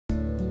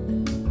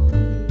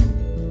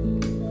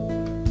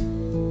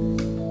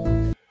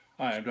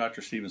Hi, I'm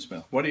Dr. Stephen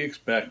Smith. What do you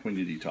expect when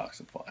you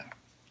detoxify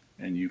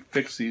and you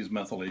fix these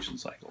methylation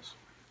cycles?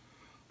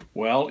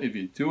 Well, if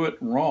you do it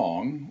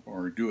wrong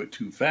or do it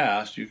too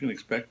fast, you can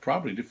expect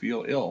probably to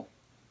feel ill.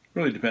 It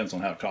really depends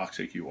on how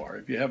toxic you are.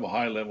 If you have a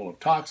high level of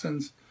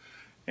toxins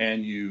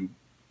and you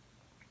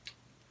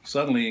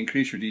suddenly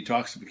increase your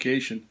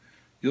detoxification,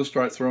 you'll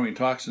start throwing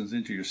toxins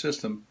into your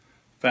system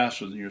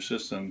faster than your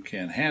system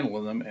can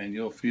handle them, and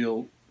you'll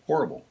feel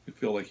horrible. You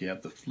feel like you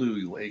have the flu,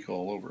 you'll ache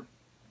all over.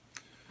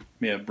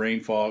 You may have brain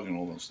fog and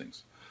all those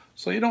things.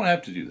 So you don't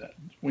have to do that.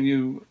 When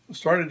you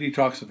start a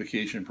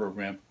detoxification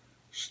program,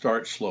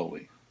 start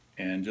slowly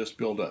and just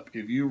build up.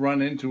 If you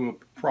run into a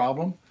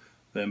problem,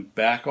 then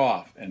back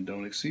off and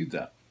don't exceed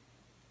that.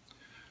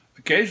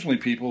 Occasionally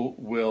people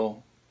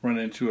will run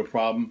into a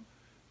problem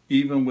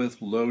even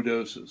with low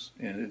doses,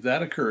 and if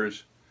that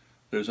occurs,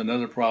 there's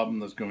another problem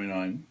that's going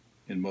on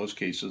in most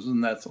cases,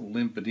 and that's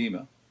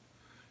lymphedema.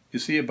 You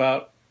see,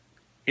 about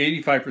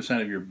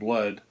 85% of your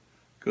blood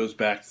goes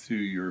back through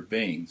your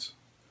veins,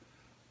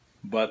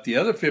 but the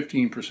other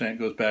 15%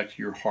 goes back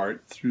to your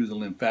heart through the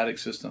lymphatic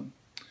system.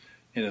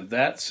 And if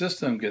that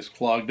system gets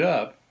clogged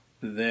up,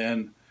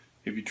 then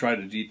if you try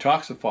to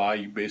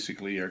detoxify, you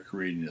basically are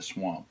creating a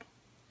swamp.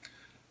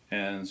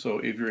 And so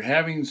if you're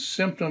having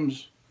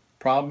symptoms,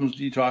 problems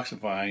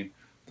detoxifying,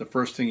 the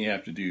first thing you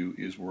have to do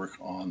is work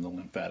on the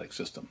lymphatic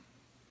system.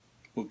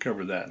 We'll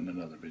cover that in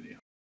another video.